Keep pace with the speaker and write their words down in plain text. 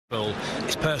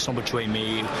It's personal between me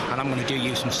and you, and I'm going to do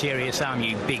you some serious harm,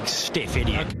 you big stiff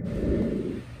idiot.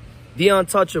 The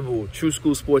untouchable True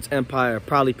School Sports Empire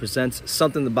proudly presents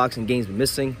something the boxing game's been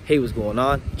missing. Hey, what's going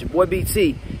on? It's your boy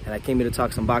BT, and I came here to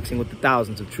talk some boxing with the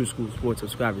thousands of True School Sports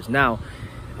subscribers. Now,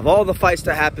 of all the fights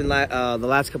that happened the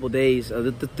last couple days,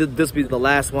 this will be the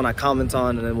last one I comment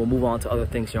on, and then we'll move on to other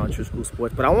things here on True School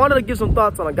Sports. But I wanted to give some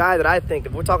thoughts on a guy that I think,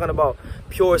 if we're talking about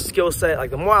pure skill set, like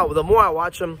the more I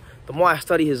watch him, the more I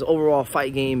study his overall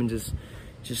fight game and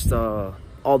just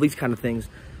all these kind of things,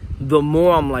 the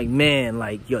more I'm like, man,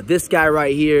 like, yo, this guy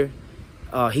right here,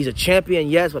 he's a champion,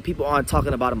 yes, but people aren't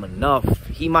talking about him enough.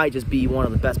 He might just be one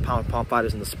of the best pound-for-pound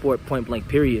fighters in the sport, point blank,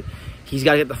 period. He's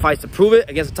got to get the fights to prove it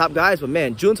against the top guys, but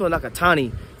man, Junto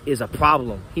Nakatani is a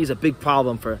problem. He's a big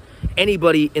problem for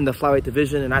anybody in the flyweight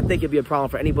division, and I think it'd be a problem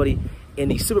for anybody in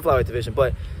the super flyweight division.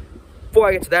 But before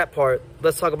I get to that part,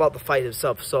 let's talk about the fight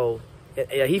itself. So,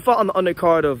 yeah, he fought on the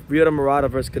undercard of Ryota Murata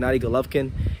versus Gennady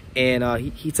Golovkin, and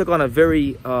he took on a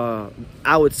very,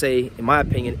 I would say, in my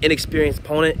opinion, inexperienced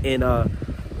opponent in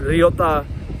Ryota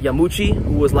Yamauchi,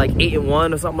 who was like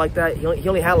 8-1 or something like that. He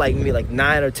only had like maybe like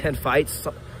 9 or 10 fights.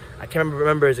 I can't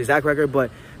remember his exact record,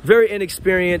 but very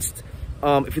inexperienced.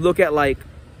 If you look at like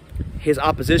his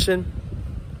opposition,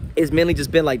 it's mainly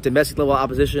just been like domestic level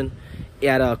opposition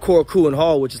at Korakuen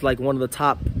Hall, which is like one of the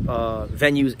top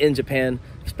venues in Japan,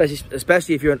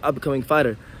 especially if you're an upcoming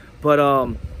fighter. But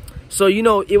so you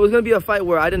know, it was gonna be a fight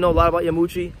where I didn't know a lot about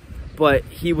Yamauchi, but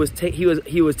he was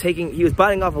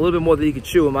biting off a little bit more than he could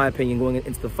chew, in my opinion, going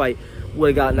into the fight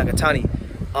with a guy like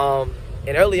Nakatani.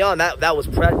 And early on, that was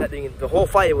the whole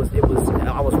fight. I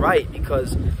was right,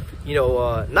 because you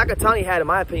know, Nakatani had, in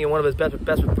my opinion, one of his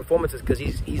best performances, because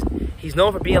he's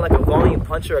known for being like a volume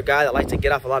puncher, a guy that likes to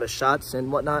get off a lot of shots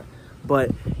and whatnot.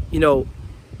 But you know,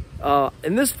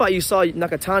 in this fight, you saw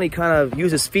Nakatani kind of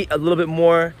use his feet a little bit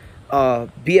more,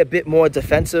 be a bit more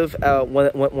defensive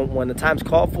when the time's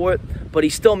called for it. But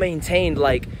he still maintained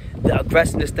like the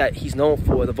aggressiveness that he's known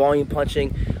for, the volume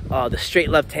punching. The straight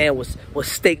left hand was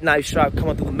steak knife sharp,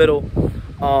 coming through the middle.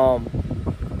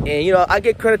 And you know, I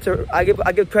give credit to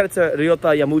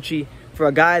Ryota Yamauchi for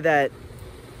a guy that,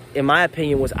 in my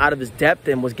opinion, was out of his depth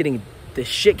and was getting the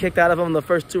shit kicked out of him in the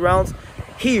first 2 rounds.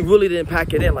 He really didn't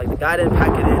pack it in. Like, the guy didn't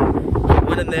pack it in. He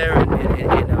went in there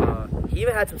and he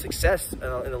even had some success in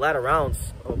the latter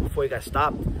rounds before he got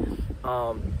stopped.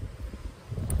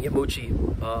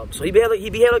 Yamauchi. So he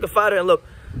behaved like a fighter. And look,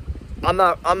 I'm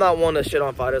not one to shit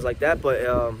on fighters like that, but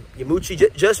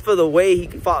Yamauchi, just for the way he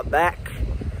fought back,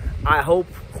 I hope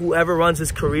whoever runs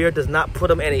his career does not put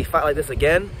him in a fight like this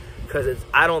again, because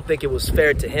I don't think it was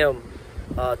fair to him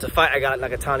to fight a guy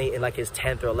like Nakatani in like his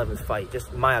 10th or 11th fight.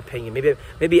 Just my opinion.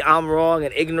 Maybe I'm wrong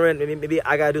and ignorant. Maybe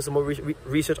I gotta do some more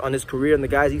research on his career and the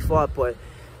guys he fought. But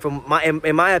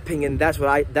in my opinion, that's what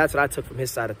I took from his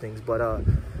side of things. But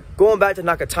going back to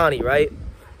Nakatani, right?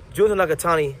 Junto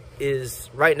Nakatani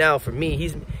is right now, for me,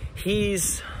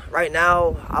 he's right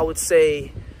now, I would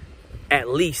say, at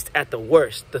least at the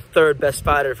worst, the 3rd best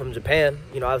fighter from Japan.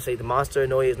 You know, I would say the Monster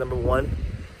Inoue is #1.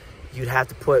 You'd have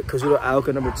to put Kazuto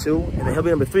Ioka #2, and then he'll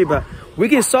be #3. But we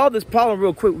can solve this problem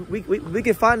real quick. We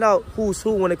can find out who's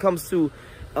who when it comes to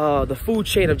the food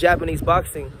chain of Japanese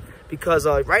boxing, because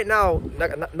right now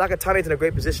Nakatani's in a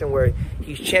great position where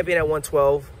he's champion at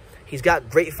 112. He's got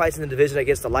great fights in the division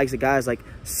against the likes of guys like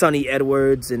Sonny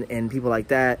Edwards and people like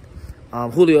that.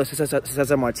 Julio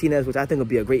Cesar Martinez, which I think would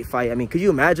be a great fight. I mean, could you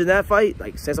imagine that fight?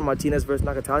 Like Cesar Martinez versus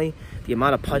Nakatani? The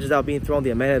amount of punches that were being thrown,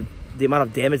 the amount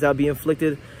of damage that would be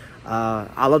inflicted.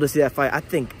 I'd love to see that fight. I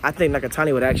think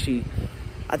Nakatani would actually...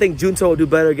 I think Junto would do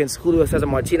better against Julio Cesar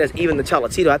Martinez, even the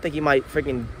Cholatito. I think he might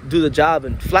freaking do the job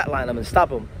and flatline him and stop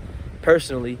him,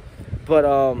 personally. But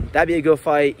that'd be a good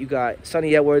fight. You got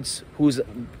Sonny Edwards, who's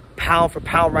pound for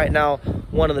pound right now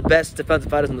one of the best defensive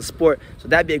fighters in the sport. So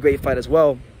that'd be a great fight as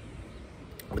well.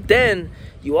 But then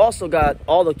you also got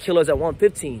all the killers at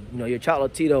 115. You know, your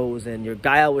Cholatitos and your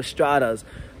Gael Estradas.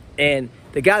 And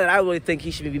the guy that I really think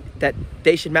that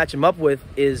they should match him up with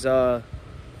is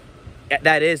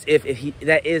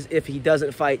if he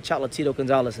doesn't fight Cholatito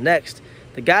Gonzalez next.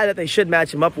 The guy that they should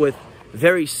match him up with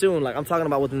very soon, like I'm talking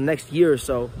about within the next year or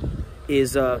so,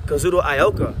 is Kazuto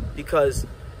Ioka, because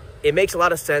it makes a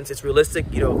lot of sense. It's realistic.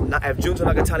 You know, if Junto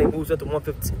Nakatani moves up to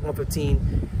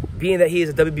 115, being that he is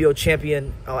a WBO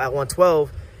champion at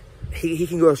 112, he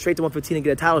can go straight to 115 and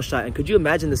get a title shot. And could you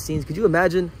imagine the scenes? Could you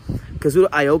imagine Kazuto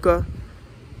Ioka,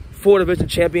 4-division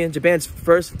champion, Japan's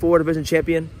first 4-division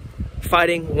champion,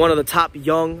 fighting one of the top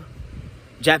young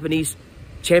Japanese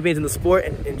champions in the sport,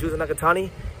 and Junto Nakatani?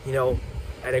 You know,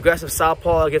 an aggressive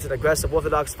southpaw against an aggressive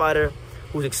orthodox fighter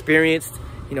who's experienced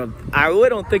You know, I really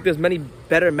don't think there's many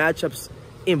better matchups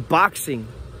in boxing,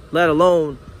 let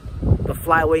alone the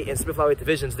flyweight and super flyweight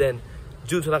divisions, than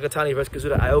Junto Nakatani versus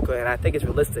Kazuto Ioka, and I think it's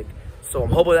realistic. So I'm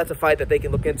hoping that's a fight that they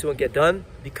can look into and get done,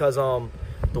 because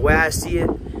the way I see it,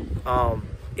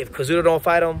 if Kazuto don't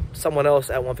fight him, someone else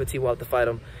at 115 will have to fight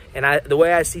him. And the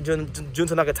way I see Junto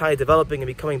Nakatani developing and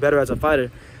becoming better as a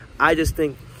fighter, I just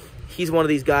think he's one of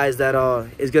these guys that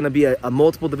is going to be a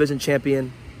multiple division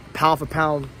champion, pound for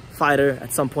pound fighter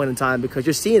at some point in time, because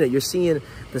you're seeing it. You're seeing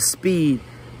the speed,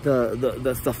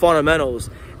 the fundamentals.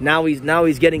 Now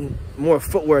he's getting more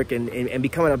footwork and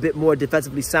becoming a bit more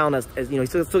defensively sound. As you know, he's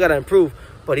still got to improve,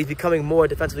 but he's becoming more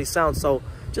defensively sound. So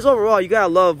just overall, you gotta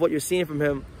love what you're seeing from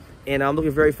him. And I'm looking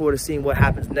very forward to seeing what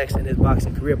happens next in his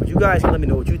boxing career. But you guys can let me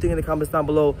know what you think in the comments down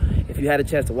below. If you had a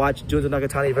chance to watch Junto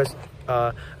Nakatani versus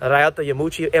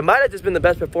Yamauchi, it might have just been the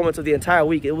best performance of the entire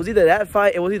week. It was either that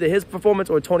fight, it was either his performance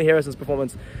or Tony Harrison's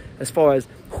performance, as far as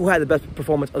who had the best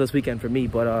performance of this weekend for me.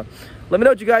 But let me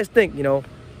know what you guys think. You know,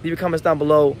 leave your comments down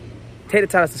below. Take the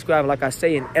time to subscribe. Like I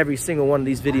say in every single one of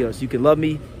these videos, you can love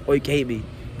me or you can hate me.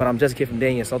 But I'm just a kid from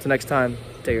Daniel. So until next time,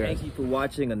 take care. Thank you for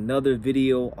watching another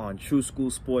video on True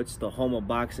School Sports, the home of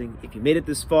boxing. If you made it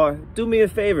this far, do me a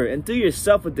favor and do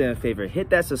yourself a damn favor. Hit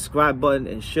that subscribe button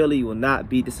and surely you will not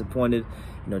be disappointed.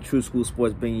 You know, True School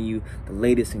Sports bringing you the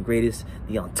latest and greatest,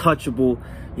 the untouchable,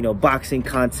 you know, boxing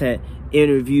content,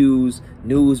 interviews,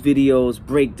 news videos,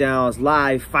 breakdowns,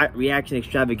 live fight reaction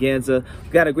extravaganza.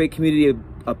 We've got a great community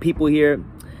of people here.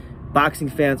 Boxing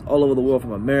fans all over the world,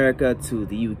 from America to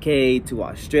the UK to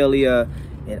Australia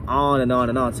and on and on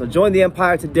and on. So join the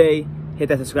empire today. Hit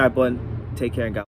that subscribe button. Take care and God.